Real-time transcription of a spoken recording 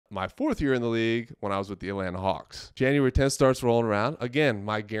my 4th year in the league when I was with the Atlanta Hawks. January 10th starts rolling around. Again,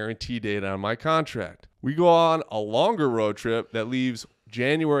 my guarantee date on my contract. We go on a longer road trip that leaves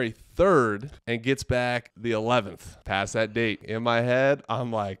January 3rd and gets back the 11th. Past that date. In my head,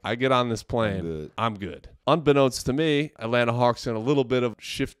 I'm like, I get on this plane, I'm good. Unbeknownst to me, Atlanta Hawks in a little bit of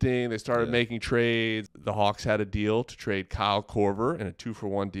shifting. They started making trades. The Hawks had a deal to trade Kyle Korver in a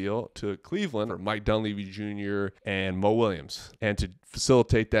 2-for-1 deal to Cleveland for Mike Dunleavy Jr. and Mo Williams. And to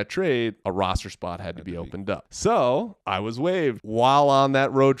facilitate that trade, a roster spot had to be opened up. So I was waived while on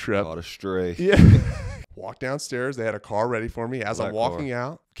that road trip. Caught a stray. Yeah. Walk downstairs. They had a car ready for me as I'm walking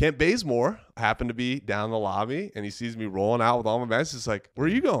out. Kent Bazemore happened to be down in the lobby, and he sees me rolling out with all my bags. He's like, where are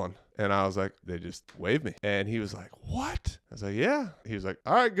you going? And I was like, they just waved me. And he was like, what? I was like, yeah. He was like,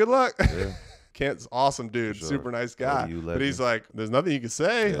 all right, good luck. Yeah. Kent's awesome dude, super nice guy. But he's like, there's nothing you can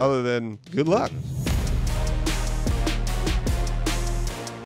say other than good luck.